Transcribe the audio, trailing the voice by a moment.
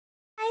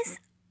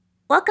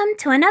Welcome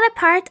to another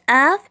part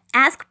of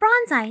Ask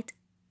Bronzite,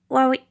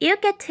 where you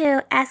get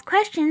to ask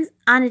questions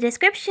on the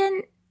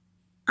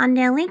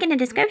link in the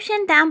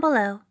description down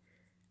below.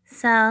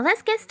 So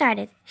let's get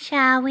started,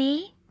 shall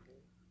we?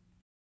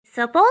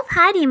 So both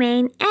Heidi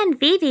Main and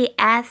Vivi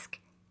ask,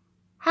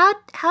 how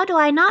do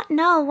I not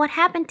know what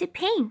happened to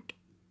Pink?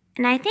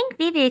 And I think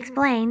Vivi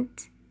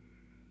explained.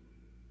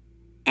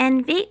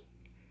 And Vivi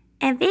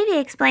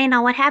explained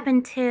on what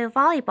happened to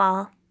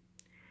volleyball.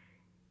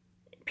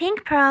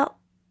 Pink Pearl,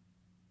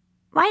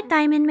 White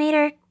Diamond made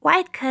her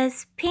white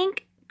 'cause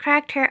Pink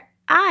cracked her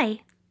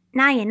eye.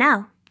 Now you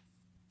know.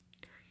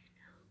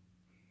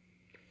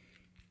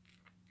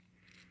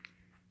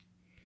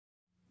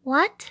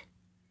 What?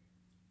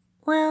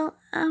 Well,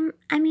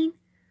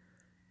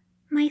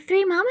 my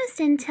three mamas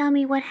didn't tell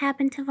me what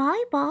happened to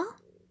volleyball.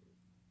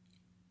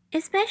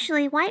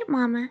 Especially White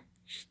Mama.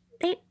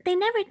 They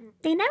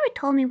never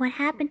told me what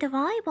happened to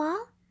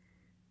volleyball.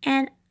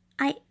 And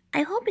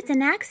I hope it's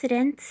an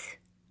accident.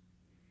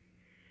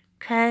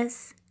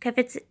 'Cause if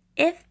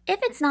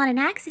it's not an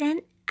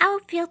accident, I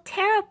would feel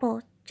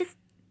terrible.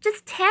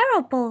 Just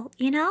terrible,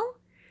 you know?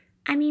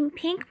 I mean,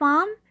 Pink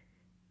Mom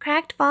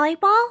cracked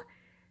volleyball?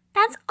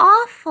 That's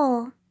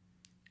awful.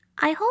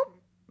 I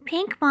hope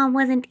Pink Mom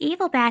wasn't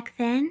evil back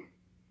then.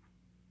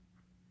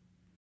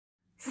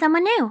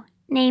 Someone new,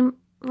 named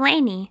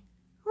Lainey.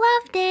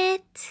 Loved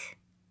it.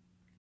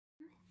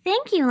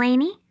 Thank you,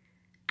 Lainey.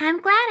 I'm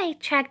glad I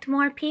tracked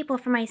more people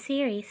for my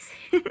series.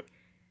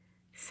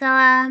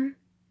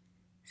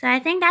 So I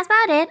think that's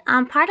about it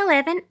on part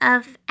 11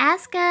 of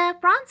Ask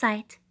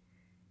Bronzite.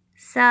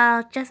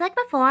 So just like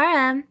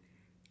before,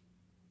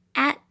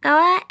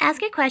 go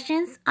ask your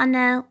questions on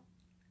the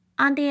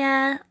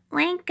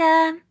link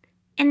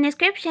in the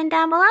description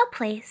down below,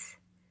 please.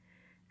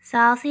 So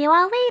I'll see you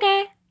all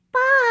later.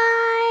 Bye!